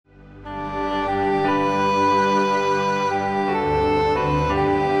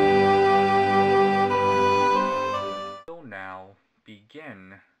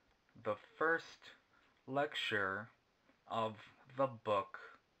begin the first lecture of the book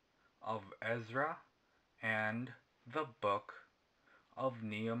of Ezra and the book of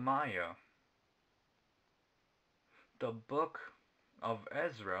Nehemiah. The book of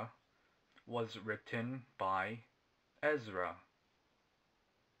Ezra was written by Ezra.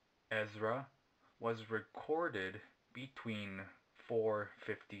 Ezra was recorded between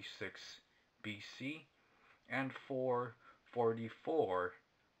 456 BC and 444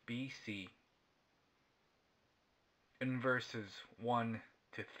 BC. In verses 1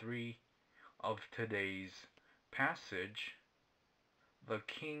 to 3 of today's passage, the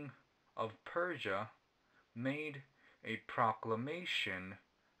king of Persia made a proclamation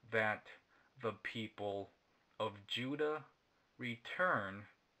that the people of Judah return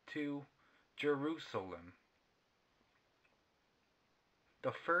to Jerusalem.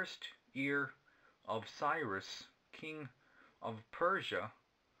 The first year of Cyrus, king of Persia,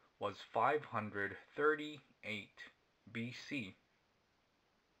 was 538 BC.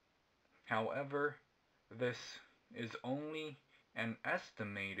 However, this is only an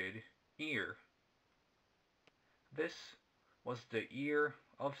estimated year. This was the year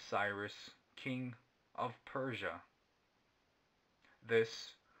of Cyrus, king of Persia.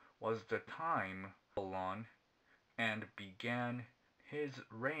 This was the time Babylon and began his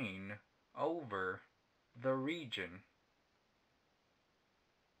reign over the region.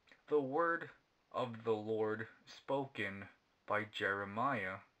 The word of the Lord spoken by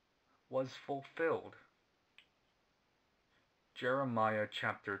Jeremiah was fulfilled. Jeremiah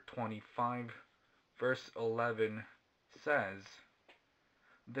chapter 25 verse 11 says,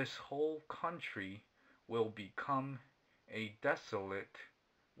 "This whole country will become a desolate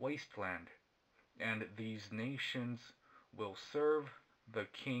wasteland, and these nations will serve the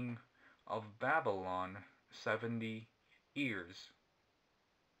king of Babylon 70 years."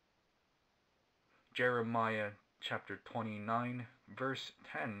 Jeremiah chapter 29 verse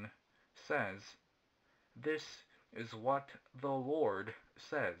 10 says, "This is what the Lord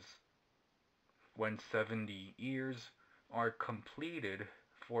says. When 70 years are completed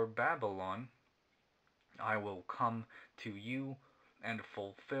for Babylon, I will come to you and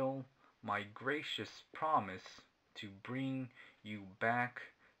fulfill my gracious promise to bring you back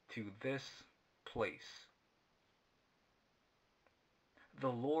to this place."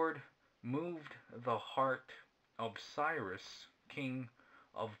 The Lord moved the heart of Cyrus, king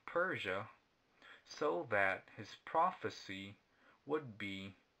of Persia, so that his prophecy would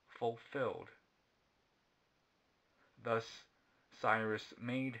be fulfilled. Thus, Cyrus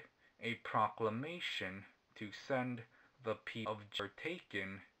made a proclamation to send the people of Judah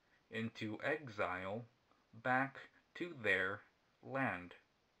taken into exile back to their land.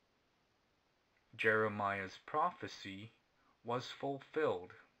 Jeremiah's prophecy was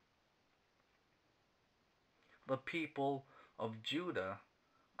fulfilled. The people of Judah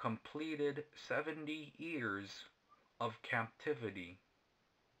completed 70 years of captivity.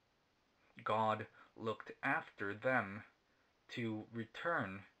 God looked after them to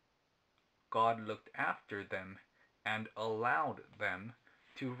return. God looked after them and allowed them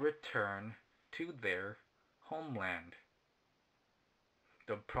to return to their homeland.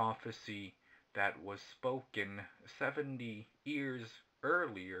 The prophecy that was spoken 70 years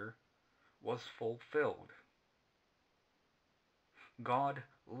earlier was fulfilled. God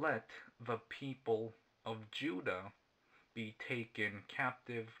let the people of Judah be taken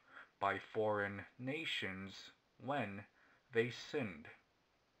captive by foreign nations when they sinned.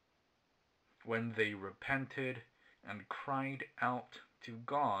 When they repented and cried out to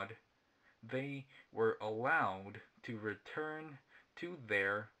God, they were allowed to return to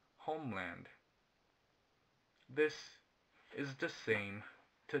their homeland. This is the same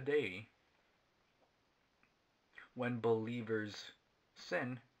today. When believers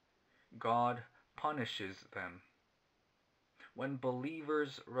sin, God punishes them. When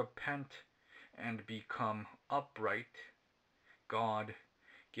believers repent and become upright, God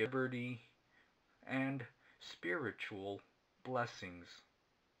gives liberty and spiritual blessings.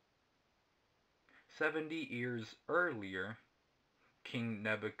 70 years earlier, King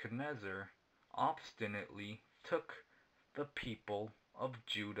Nebuchadnezzar obstinately took the people of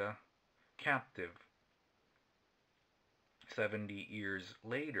Judah captive. 70 years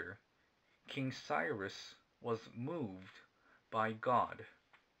later, King Cyrus was moved by God.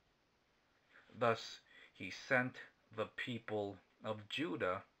 Thus, he sent the people of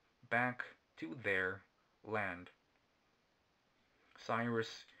Judah back to their land.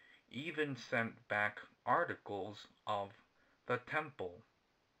 Cyrus even sent back articles of the temple.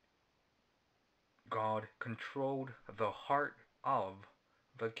 God controlled the heart of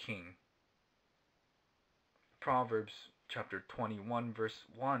the king. Proverbs chapter 21 verse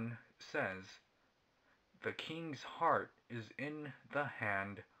 1 says, "The king's heart is in the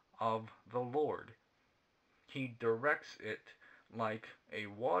hand of the Lord. He directs it like a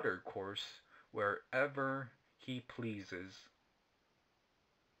watercourse wherever he pleases."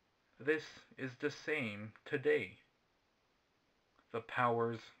 This is the same today. The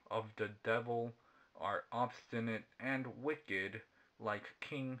powers of the devil are obstinate and wicked like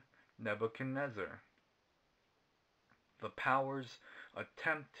King Nebuchadnezzar. The powers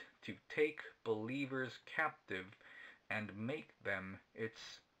attempt to take believers captive and make them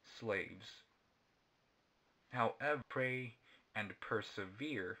its slaves. However, pray and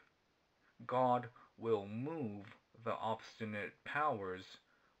persevere, God will move the obstinate powers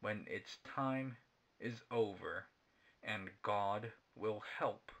when its time is over, and God will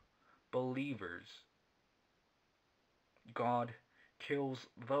help believers. God kills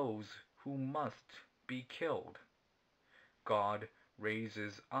those who must be killed. God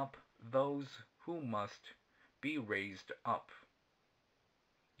raises up those who must be raised up.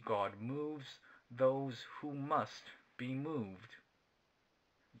 God moves those who must be moved.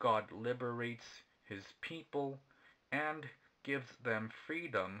 God liberates his people and gives them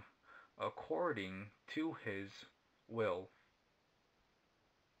freedom according to his will.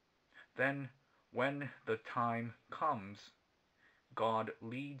 Then, when the time comes, God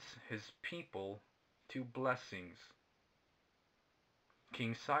leads his people to blessings.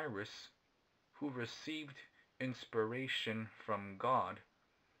 King Cyrus, who received inspiration from God,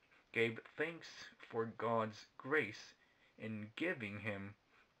 gave thanks for God's grace in giving him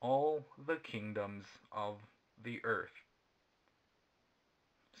all the kingdoms of the earth.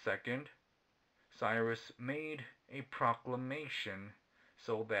 Second, Cyrus made a proclamation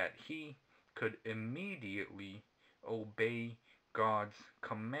so that he could immediately obey God's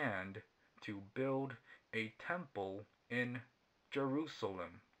command to build a temple in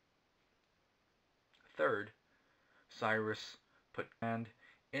Jerusalem. Third, Cyrus put command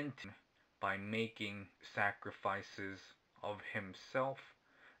into by making sacrifices of himself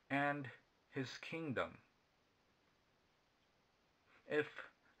and his kingdom. If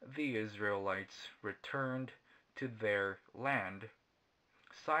the Israelites returned to their land,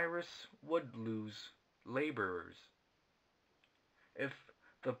 Cyrus would lose laborers. If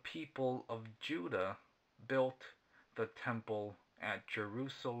the people of Judah built the temple at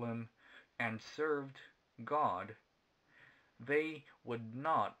Jerusalem and served God, they would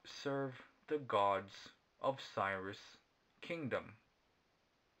not serve the gods of Cyrus' kingdom.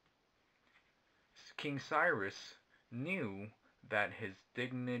 King Cyrus knew that his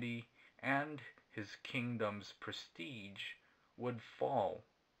dignity and his kingdom's prestige would fall,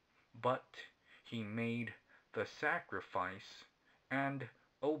 but he made the sacrifice and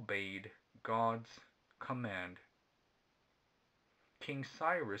obeyed God's command. King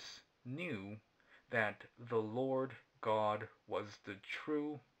Cyrus knew that the Lord God was the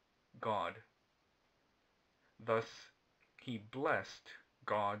true God. Thus, he blessed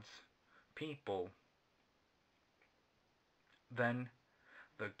God's people. Then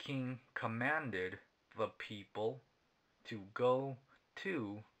the king commanded the people to go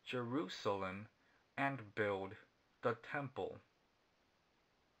to Jerusalem and build the temple.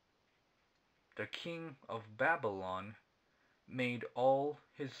 The king of Babylon made all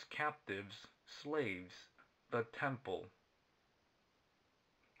his captives slaves the temple.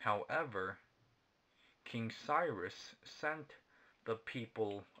 However, King Cyrus sent the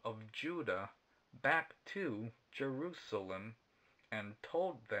people of Judah back to Jerusalem and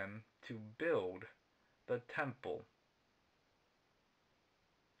told them to build the temple.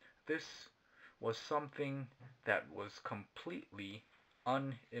 This was something that was completely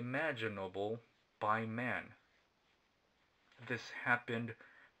unimaginable by man. This happened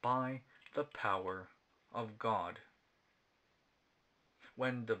by the power of God.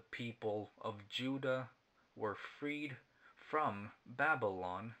 When the people of Judah were freed from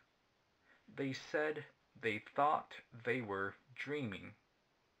Babylon, they said they thought they were dreaming.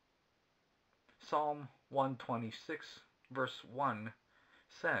 Psalm 126 verse 1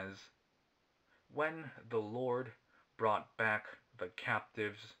 says, "When the Lord brought back the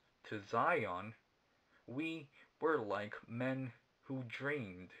captives to Zion, we were like men who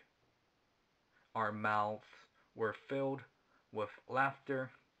dreamed. Our mouths were filled with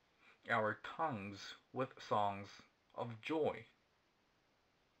laughter, our tongues with songs of joy."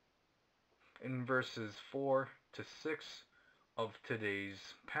 In verses 4 to 6 of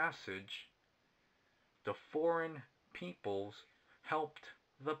today's passage, the foreign peoples helped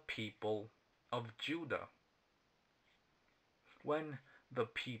the people of Judah. When the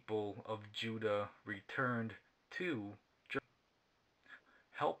people of Judah returned to Jerusalem,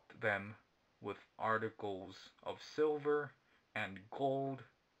 helped them with articles of silver and gold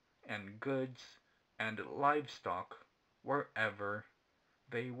and goods and livestock wherever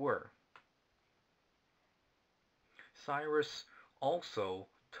they were. Cyrus also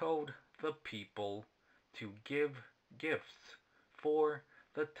told the people to give gifts for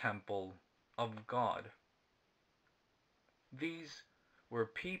the temple of God. These were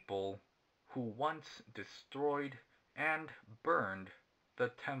people who once destroyed and burned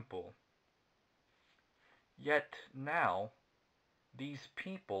the temple. Yet now these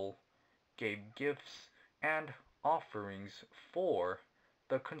people gave gifts and offerings for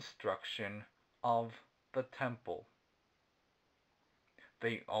the construction of the temple.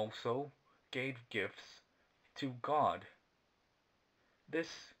 They also gave gifts to God.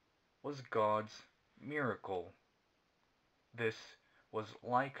 This was God's miracle. This was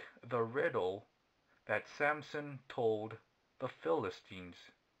like the riddle that Samson told the Philistines.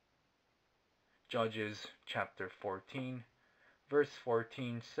 Judges chapter 14, verse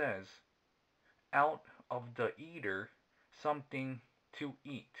 14 says, "Out of the eater something to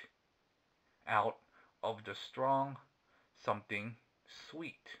eat, out of the strong something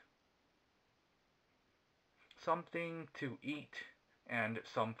sweet." Something to eat and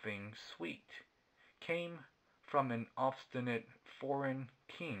something sweet came from an obstinate foreign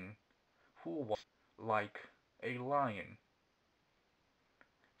king who was like a lion.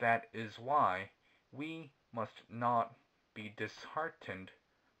 That is why we must not be disheartened,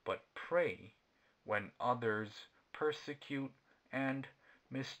 but pray when others persecute and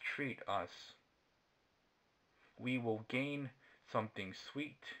mistreat us. We will gain something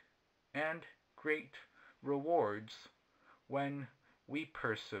sweet and great rewards when we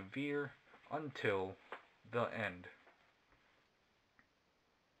persevere until the end.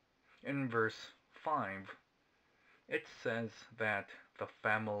 In verse 5, it says that the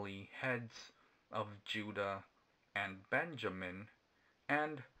family heads of Judah and Benjamin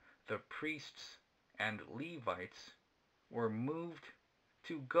and the priests and Levites were moved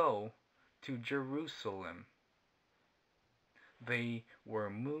to go to Jerusalem. They were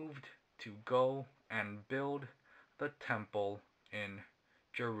moved to go and build the temple in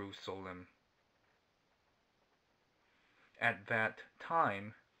Jerusalem. At that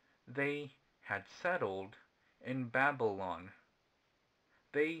time, they had settled in Babylon.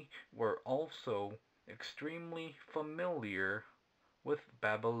 They were also extremely familiar with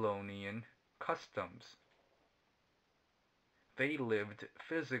Babylonian customs. They lived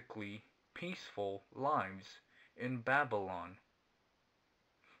physically peaceful lives in Babylon.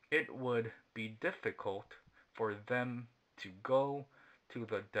 It would be difficult for them to go to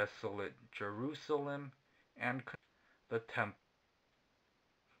the desolate Jerusalem and the temple.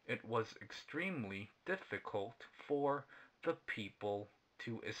 It was extremely difficult for the people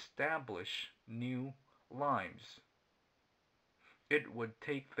to establish new lives. It would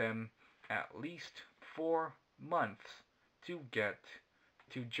take them at least 4 months to get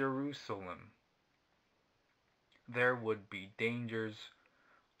to Jerusalem. There would be danger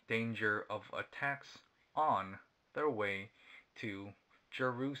of attacks on their way to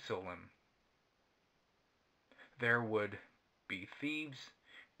Jerusalem. There would be thieves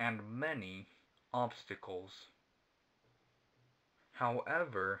and many obstacles.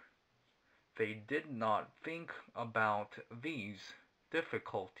 However, they did not think about these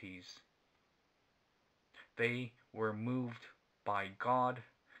difficulties. They were moved by God,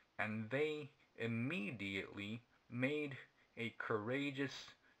 and they immediately made a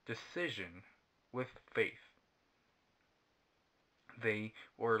courageous decision with faith. They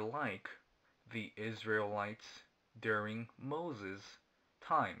were like the Israelites during Moses'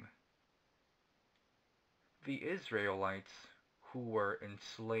 time. The Israelites who were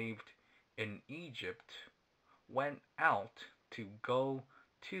enslaved in Egypt went out to go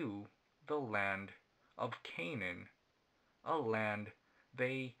to the land of Canaan, a land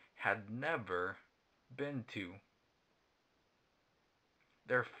they had never been to.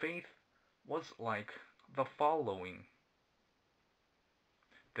 Their faith was like the following.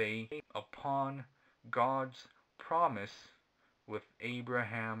 They upon God's promise with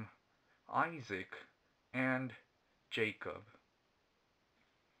Abraham, Isaac, and Jacob.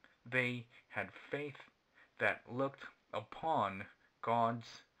 They had faith that looked upon God's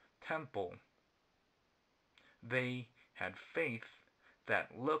temple. They had faith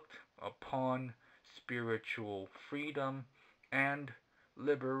that looked upon spiritual freedom and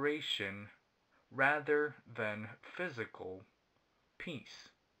liberation rather than physical peace.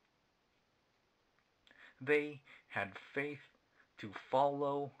 They had faith to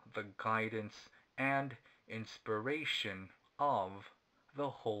follow the guidance and inspiration of the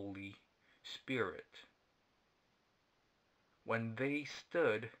Holy Spirit. When they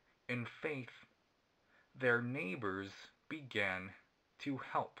stood in faith, their neighbors began to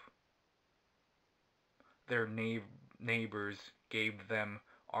help. Their neighbors gave them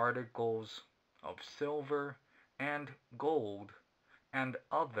articles of silver and gold and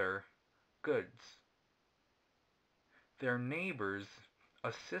other goods. Their neighbors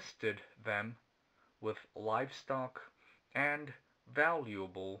assisted them with livestock and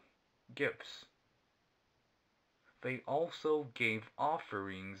valuable gifts. They also gave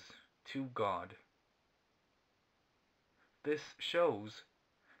offerings to God. This shows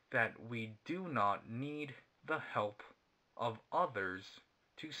that we do not need the help of others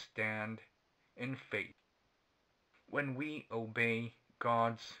to stand in faith. When we obey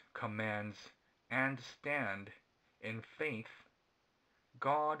God's commands and stand in faith,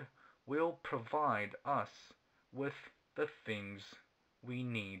 God will provide us with the things we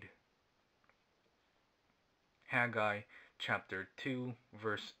need. Haggai chapter 2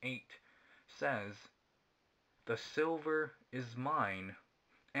 verse 8 says, "The silver is mine,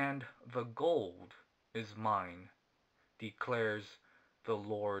 and the gold is mine, declares the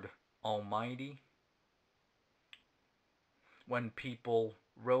Lord Almighty." When people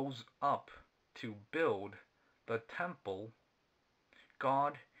rose up to build the temple,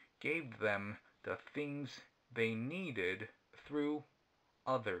 God gave them the things they needed through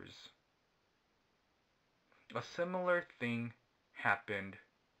others. A similar thing happened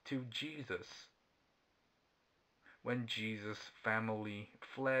to Jesus. When Jesus' family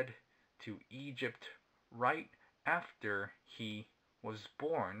fled to Egypt right after he was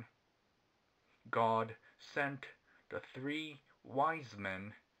born, God sent the 3 wise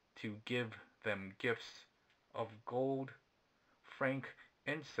men to give them gifts of gold,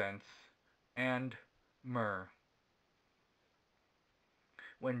 frankincense, and myrrh.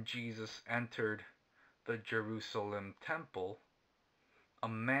 When Jesus entered the Jerusalem temple, a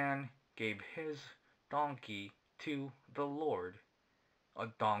man gave his donkey to the Lord, a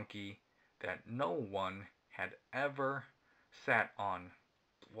donkey that no one had ever sat on.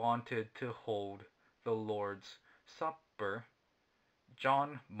 Wanted to hold the Lord's Supper,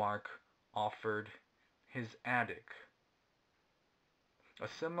 John Mark offered his attic. A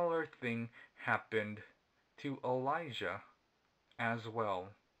similar thing happened to Elijah as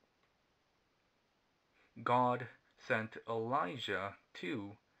well. God sent Elijah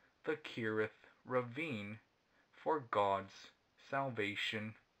to the Kerith ravine for God's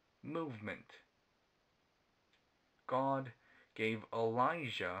salvation movement. God gave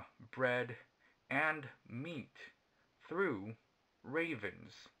Elijah bread and meat through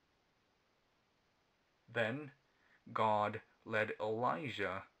ravens. Then God led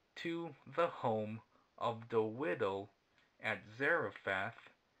Elijah to the home of the widow at Zarephath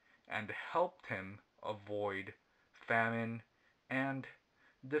and helped him avoid famine and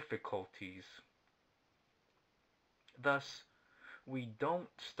difficulties. Thus, we don't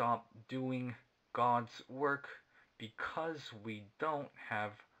stop doing God's work because we don't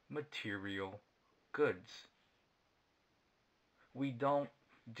have material goods. We don't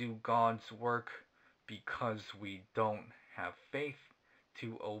do God's work because we don't have faith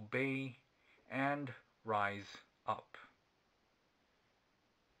to obey and rise up.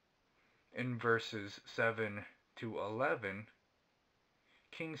 In verses 7 to 11,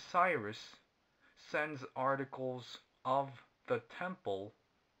 King Cyrus sends articles of the temple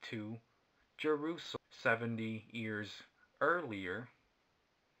to Jerusalem. 70 years earlier,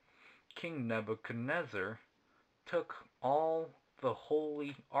 King Nebuchadnezzar took all the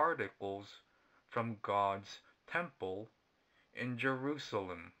holy articles from God's temple in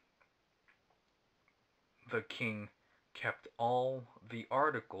Jerusalem. The king kept all the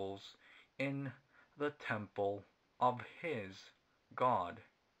articles in the temple of his God.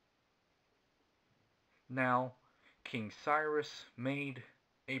 Now, King Cyrus made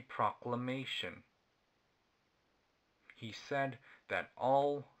a proclamation. He said that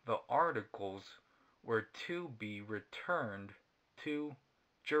all the articles were to be returned to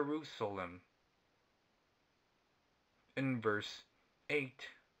Jerusalem. In verse 8,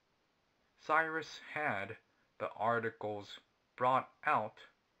 Cyrus had the articles brought out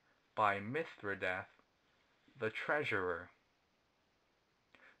by Mithridath, the treasurer.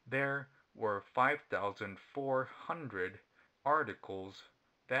 There were 5,400 articles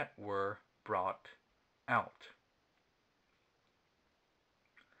that were brought out.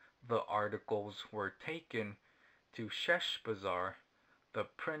 The articles were taken to Sheshbazzar, the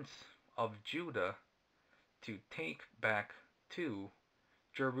prince of Judah, to take back to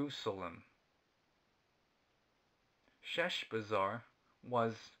Jerusalem. Sheshbazzar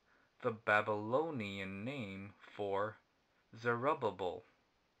was the Babylonian name for Zerubbabel.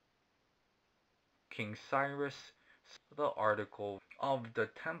 King Cyrus the article of the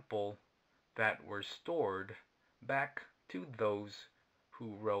temple that were stored back to those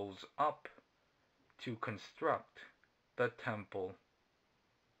who rose up to construct the temple.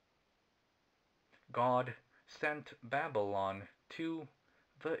 God sent Babylon to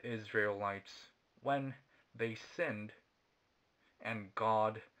the Israelites when they sinned, and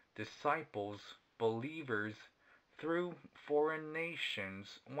God disciples believers through foreign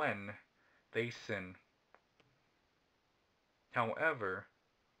nations when they sin. However,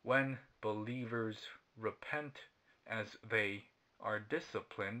 when believers repent as they are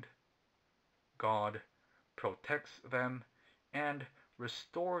disciplined, God protects them and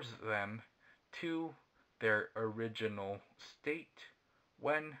restores them to their original state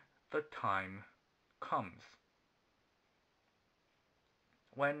when the time comes.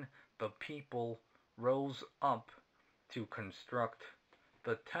 When the people rose up to construct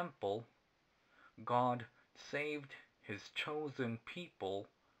the temple, God saved his chosen people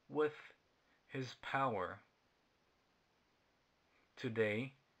with his power.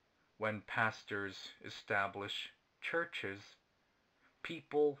 Today, when pastors establish churches,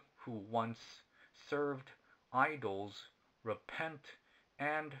 people who once served idols repent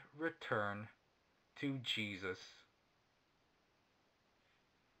and return to Jesus.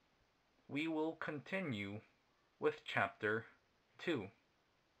 We will continue with chapter 2.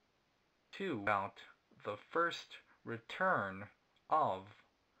 About the first return of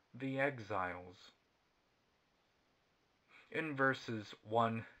the exiles. In verses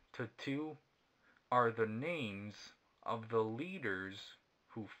 1 to 2 are the names of the leaders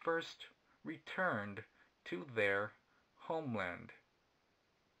who first returned to their homeland.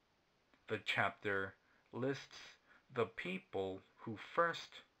 The chapter lists the people who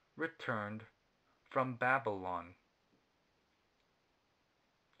first returned from Babylon.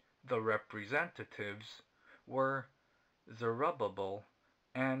 The representatives were Zerubbabel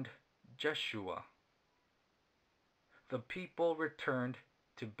and Jeshua. The people returned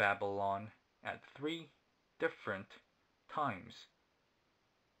to Babylon at 3 different times.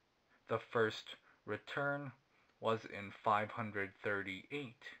 The first return was in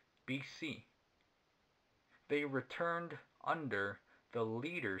 538 BC. They returned under the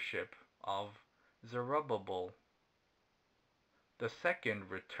leadership of Zerubbabel. The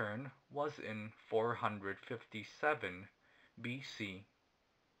second return was in 457 BC.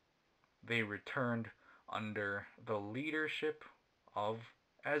 They returned under the leadership of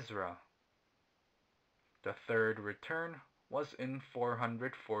Ezra. The third return was in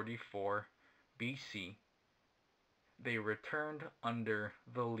 444 BC. They returned under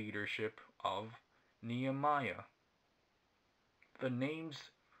the leadership of Nehemiah. The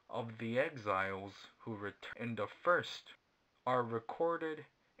names of the exiles who returned in the first are recorded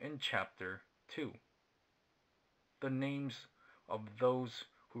in chapter 2. The names of those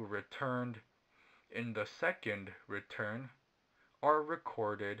who returned in the second return are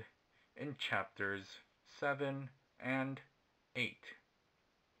recorded in chapters 7 and 8.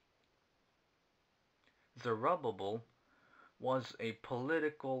 Zerubbabel was a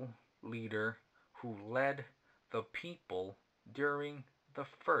political leader who led the people during the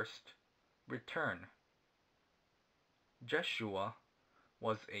first return. Jeshua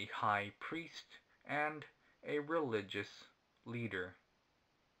was a high priest and a religious leader.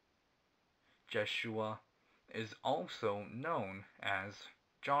 Jeshua is also known as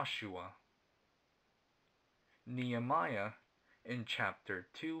Joshua. Nehemiah in chapter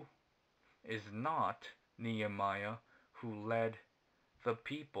 2 is not Nehemiah who led the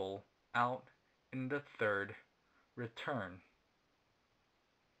people out in the third return.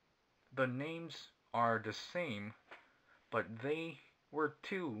 The names are the same, but they were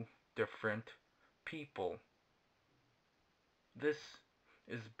 2 different people. This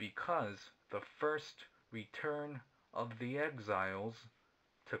is because the first return of the exiles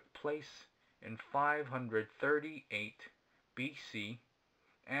took place in 538 BC,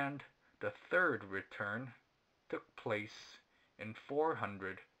 and the third return took place in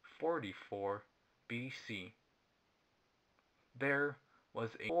 444 BC. There was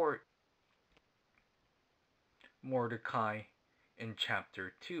a Mordecai in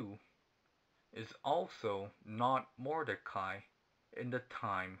chapter 2 is also not Mordecai in the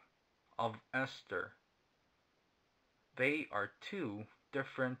time of Esther. They are 2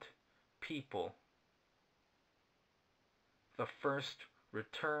 different people. The first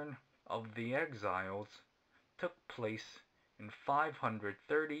return of the exiles took place in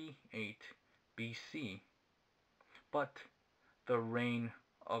 538 BC. But the reign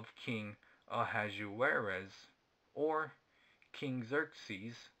of King Ahasuerus, or King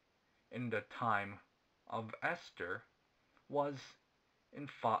Xerxes, in the time of Esther was in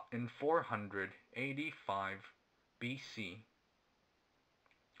 485 BC.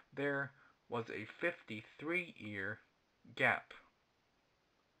 There was a 53-year gap.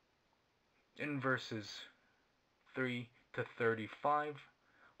 In verses 3 to 35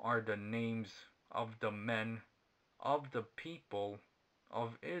 are the names of the men of the people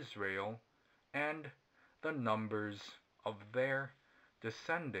of Israel and the numbers of their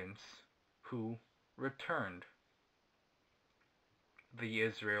descendants who returned. The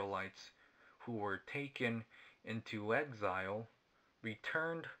Israelites who were taken into exile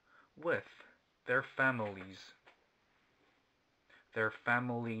returned with their families. Their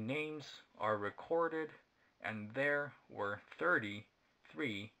family names are recorded, and there were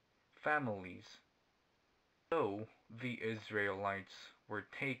 33 families. Though the Israelites were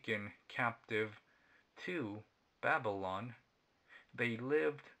taken captive to Babylon, they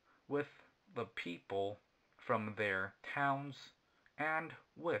lived with the people from their towns and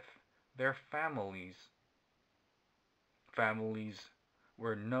with their families. Families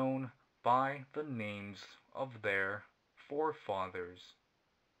were known by the names of their forefathers.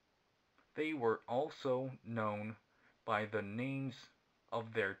 They were also known by the names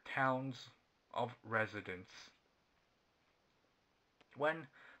of their towns of residence. When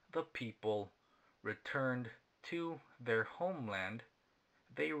the people returned to their homeland,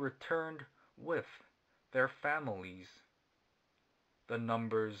 they returned with their families. The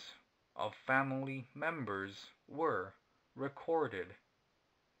numbers of family members were recorded.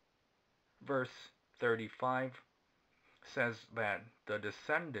 Verse 35 says that the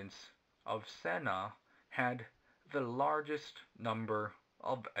descendants of Senah had the largest number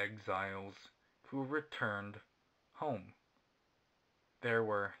of exiles who returned home. There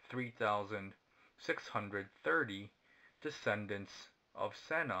were 3,630 descendants of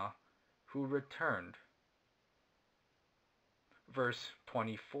Senah who returned. Verse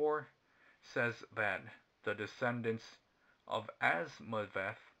 24 says that the descendants of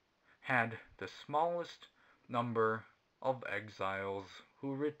Azmaveth had the smallest number of exiles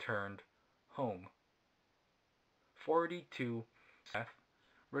who returned home. 42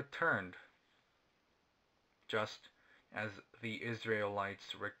 returned. Just as the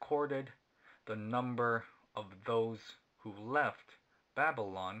Israelites recorded the number of those who left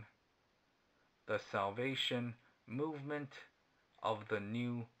Babylon, the salvation movement of the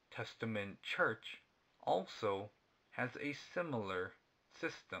New Testament church also has a similar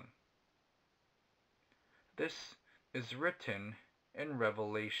system. This is written in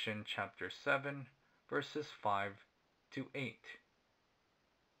Revelation chapter 7, verses 5 to 8.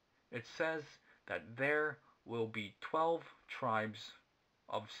 It says that there will be 12 tribes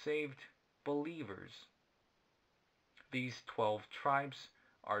of saved believers. These 12 tribes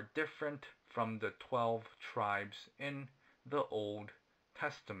are different from the 12 tribes in the Old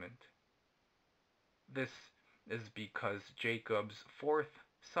Testament. This is because Jacob's fourth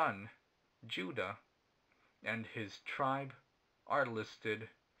son, Judah, and his tribe are listed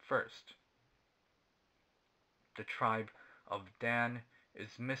first. The tribe of Dan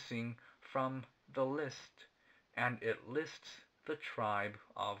is missing from the list, and it lists the tribe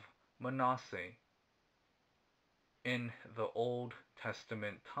of Manasseh. In the Old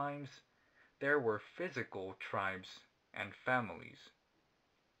Testament times, there were physical tribes and families.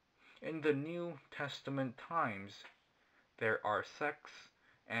 In the New Testament times, there are sects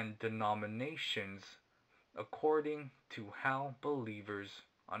and denominations according to how believers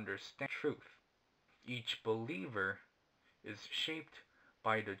understand truth. Each believer is shaped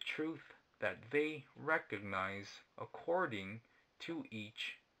by the truth that they recognize according to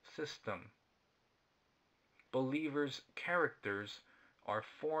each system. Believers' characters are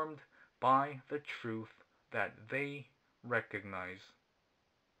formed by the truth that they recognize.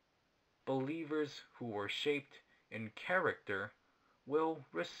 Believers who are shaped in character will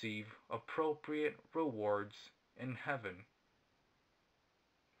receive appropriate rewards in heaven.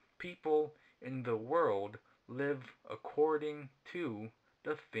 People in the world live according to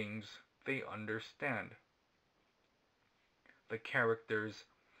the things they understand. The characters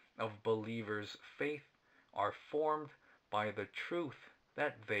of believers' faith are formed by the truth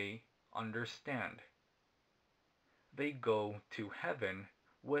that they understand. They go to heaven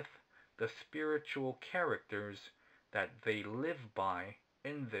with the spiritual characters that they live by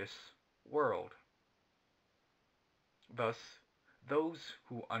in this world. Thus, those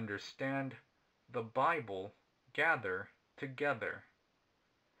who understand the Bible gather together.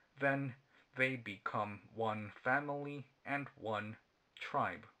 Then they become one family and one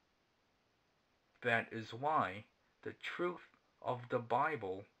tribe. That is why the truth of the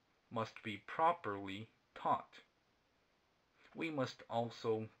Bible must be properly taught. We must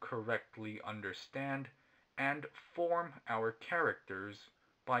also correctly understand and form our characters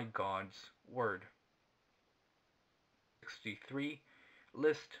by God's Word. 63.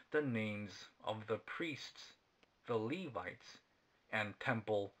 List the names of the priests, the Levites, and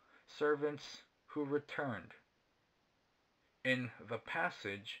temple servants who returned. In the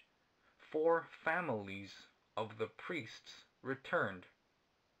passage, 4 families of the priests returned.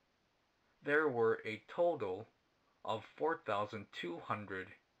 There were a total of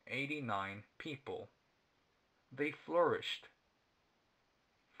 4,289 people. They flourished.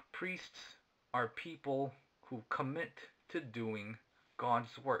 Priests are people who commit to doing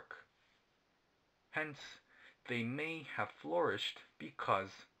God's work. Hence, they may have flourished because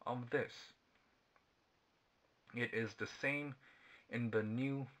of this. It is the same in the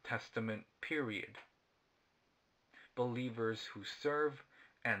New Testament period. Believers who serve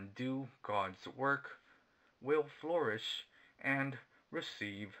and do God's work will flourish and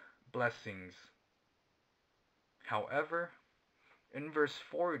receive blessings. However, in verse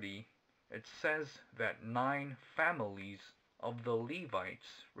 40, it says that 9 families of the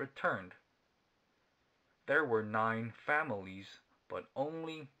Levites returned. There were 9 families, but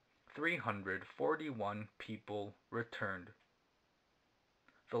only 341 people returned.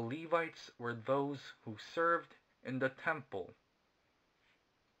 The Levites were those who served in the temple.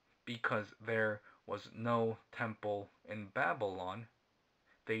 Because there was no temple in Babylon,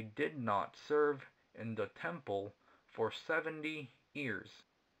 they did not serve in the temple for 70 years.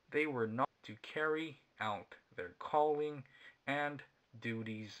 They were not to carry out their calling and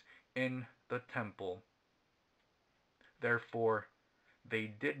duties in the temple. Therefore,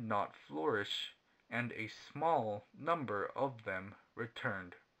 they did not flourish, and a small number of them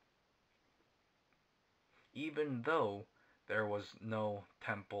returned. Even though there was no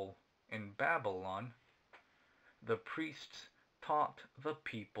temple in Babylon, the priests taught the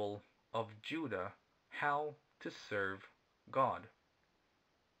people of Judah how to serve God.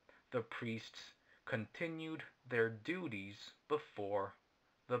 The priests continued their duties before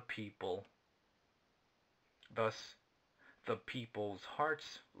the people. Thus, the people's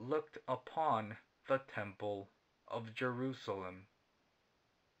hearts looked upon the temple of Jerusalem.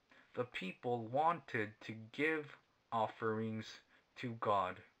 The people wanted to give offerings to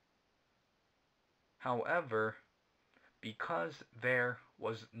God. However, because there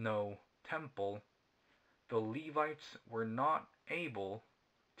was no temple, the Levites were not able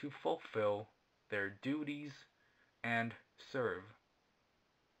to fulfill their duties and serve.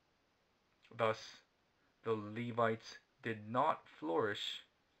 Thus, the Levites did not flourish,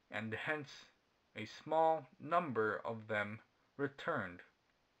 and hence a small number of them returned.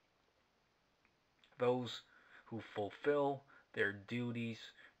 Those who fulfill their duties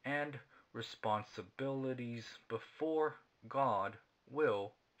and responsibilities before God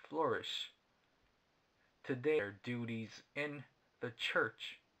will flourish. Today, their duties in the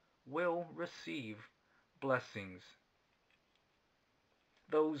church will receive blessings.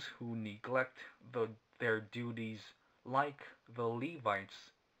 Those who neglect their duties like the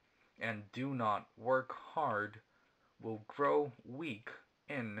Levites and do not work hard will grow weak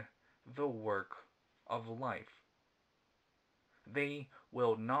in the work of life. They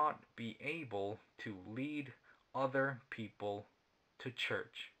will not be able to lead other people to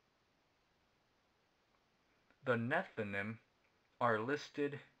church. The Nethinim are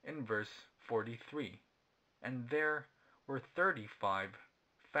listed in verse 43, and there were 35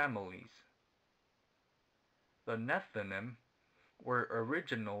 families. The Nethinim were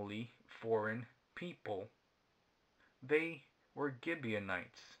originally foreign people. They were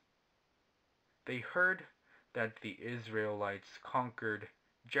Gibeonites. They heard that the Israelites conquered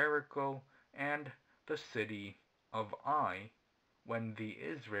Jericho and the city of Ai when the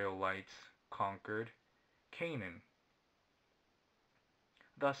Israelites conquered Canaan.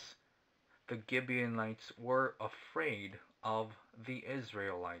 Thus, the Gibeonites were afraid of the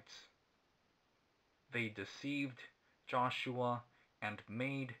Israelites. They deceived Joshua and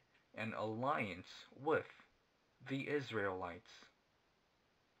made an alliance with the Israelites.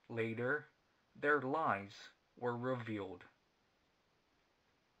 Later, their lies were revealed.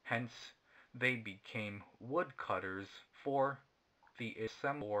 Hence, they became woodcutters for the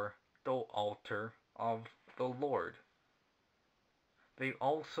altar of the Lord. They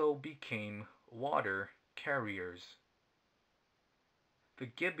also became water carriers. The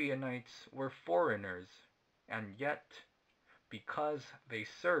Gibeonites were foreigners, and yet because they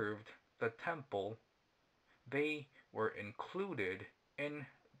served the temple, they were included in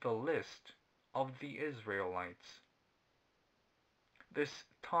the list of the Israelites. This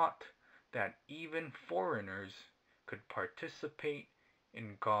taught that even foreigners could participate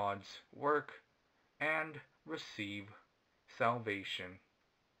in God's work and receive salvation.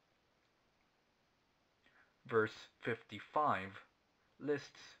 Verse 55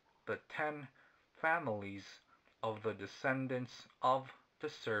 lists the 10 families of the descendants of the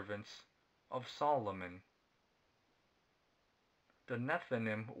servants of Solomon. The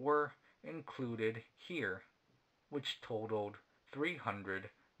Nethinim were included here, which totaled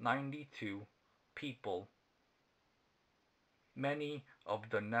 392 people. Many of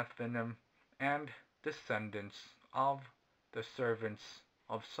the Nethinim and descendants of the servants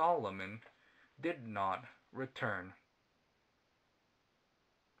of Solomon did not return.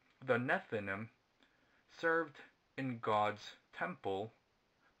 The Nethinim served in God's temple,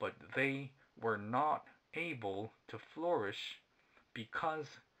 but they were not able to flourish because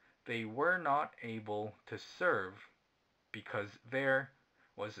they were not able to serve, because there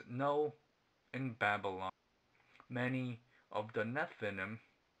was no in Babylon. Many of the Nethinim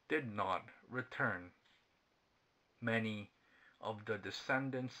did not return. Many of the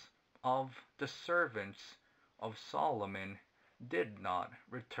descendants of the servants of Solomon did not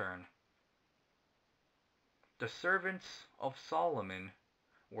return. The servants of Solomon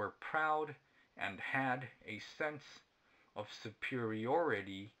were proud and had a sense of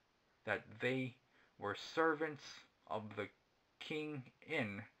superiority that they were servants of the king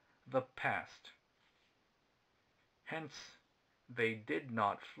in the past. Hence, they did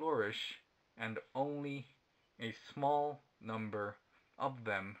not flourish, and only a small number of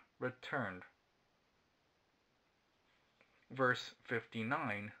them returned. Verse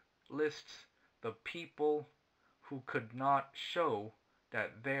 59 lists the people who could not show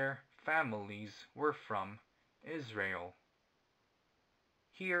that their families were from Israel.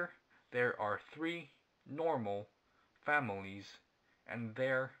 Here there are 3 normal families, and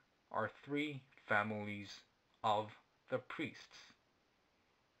there are 3 families of the priests.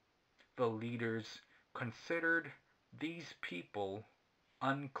 The leaders considered these people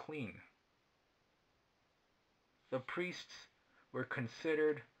unclean. The priests were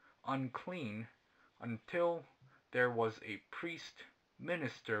considered unclean until there was a priest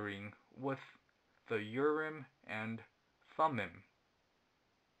ministering with the Urim and Thummim.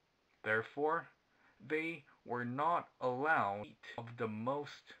 Therefore, they were not allowed to eat of the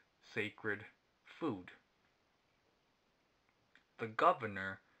most sacred food. The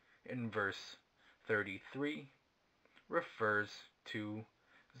governor in verse 33 refers to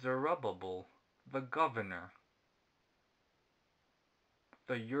Zerubbabel, the governor.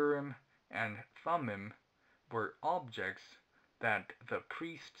 The Urim and Thummim were objects that the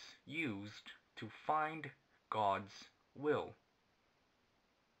priests used to find God's will.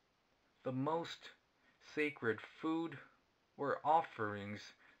 The most sacred food were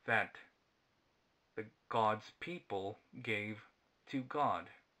offerings that God's people gave to God.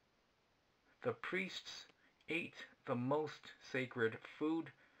 The priests ate the most sacred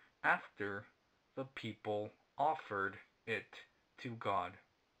food after the people offered it to God.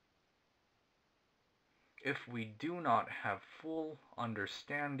 If we do not have full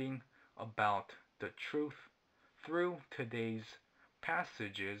understanding about the truth through today's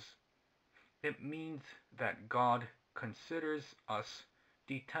passages, it means that God considers us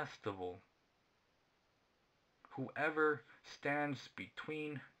detestable. Whoever stands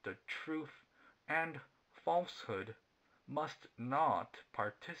between the truth and falsehood must not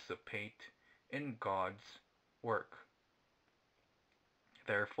participate in God's work.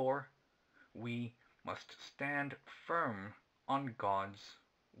 Therefore, we must stand firm on God's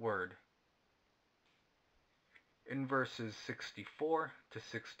word. In verses 64 to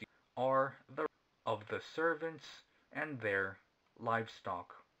 60 are the of the servants and their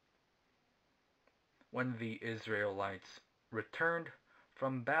livestock. When the Israelites returned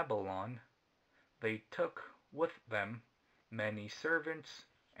from Babylon, they took with them many servants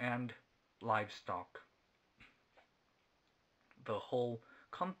and livestock. The whole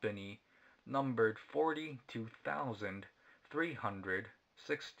company numbered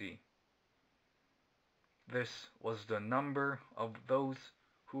 42,360. This was the number of those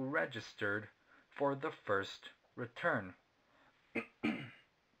who registered for the first return.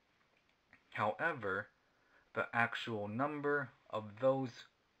 However, the actual number of those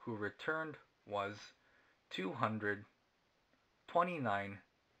who returned was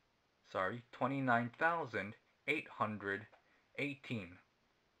 29,818.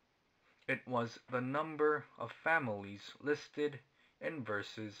 It was the number of families listed in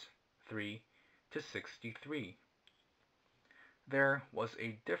verses 3 to 63. There was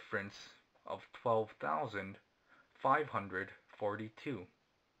a difference of 12,542.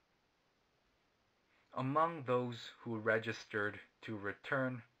 Among those who registered to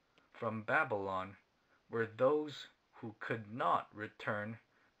return from Babylon were those who could not return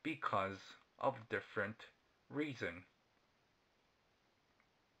because of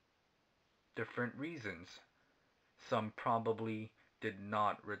reasons. Some probably did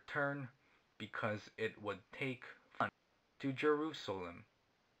not return because it would take funds to Jerusalem.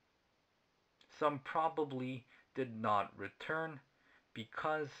 Some probably did not return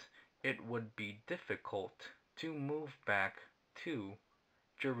because it would be difficult to move back to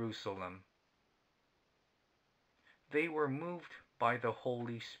Jerusalem. They were moved by the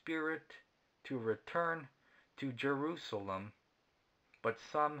Holy Spirit to return to Jerusalem, but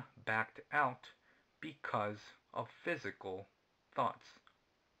some backed out because of physical thoughts.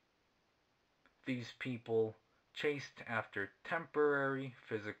 These people chased after temporary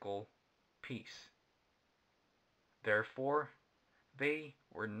physical peace. Therefore, they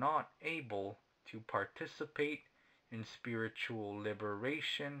were not able to participate in spiritual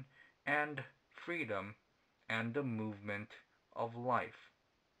liberation and freedom and the movement of life.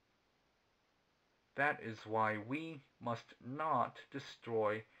 That is why we must not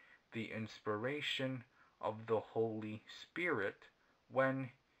destroy the inspiration of the Holy Spirit when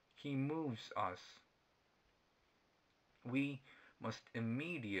He moves us. We must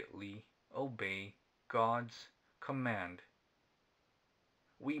immediately obey God's command.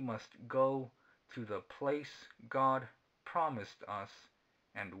 We must go to the place God promised us,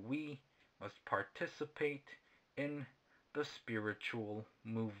 and we must participate in the spiritual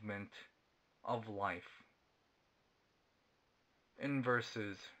movement of life. In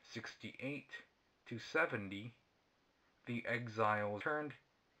verses 68 to 70, the exiles turned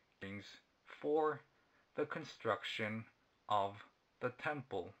for the construction of the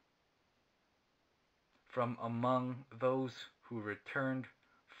temple. From among those who returned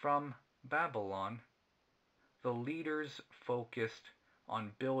from Babylon, the leaders focused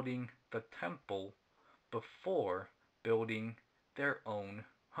on building the temple before building their own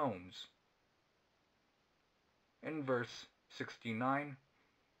homes. In verse 69,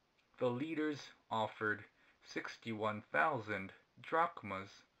 the leaders offered 61,000 drachmas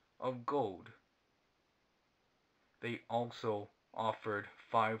of gold. They also offered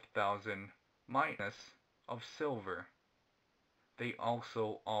 5,000 minas of silver. They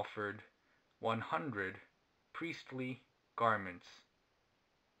also offered 100 priestly garments.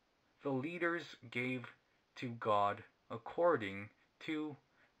 The leaders gave to God according to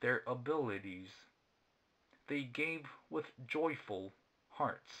their abilities. They gave with joyful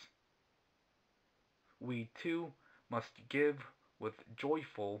hearts. We too must give with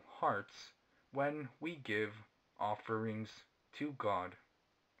joyful hearts when we give offerings to God.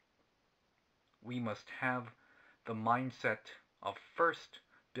 We must have the mindset of first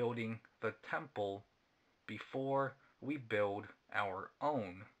building the temple before we build our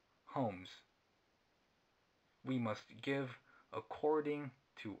own homes. We must give according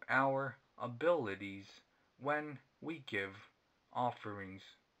to our abilities when we give offerings.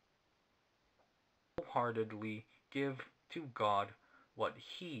 Wholeheartedly give to God what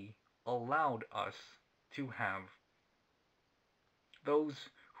He allowed us to have. Those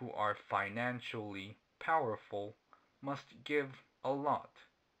who are financially powerful must give a lot.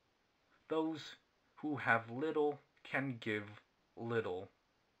 Those who have little can give little.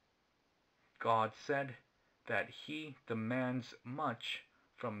 God said that He demands much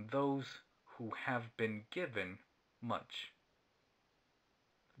from those who have been given much.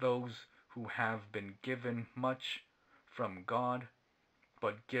 Those who have been given much from God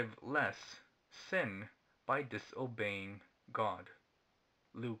but give less sin by disobeying God.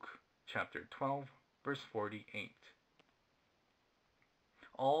 Luke chapter 12, verse 48.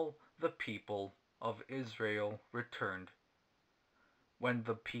 All the people of Israel returned. When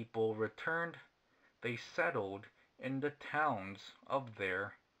the people returned, they settled in the towns of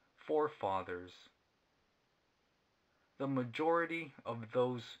their forefathers. The majority of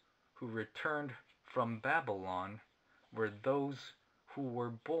those who returned from Babylon were those who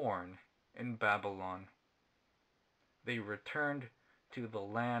were born in Babylon. They returned to the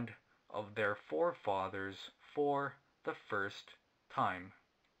land of their forefathers for the first time.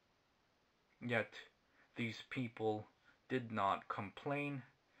 Yet these people did not complain,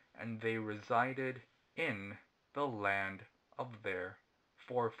 and they resided in the land of their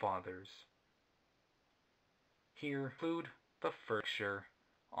forefathers. Here include the first picture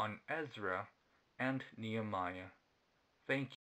on Ezra and Nehemiah. Thank you.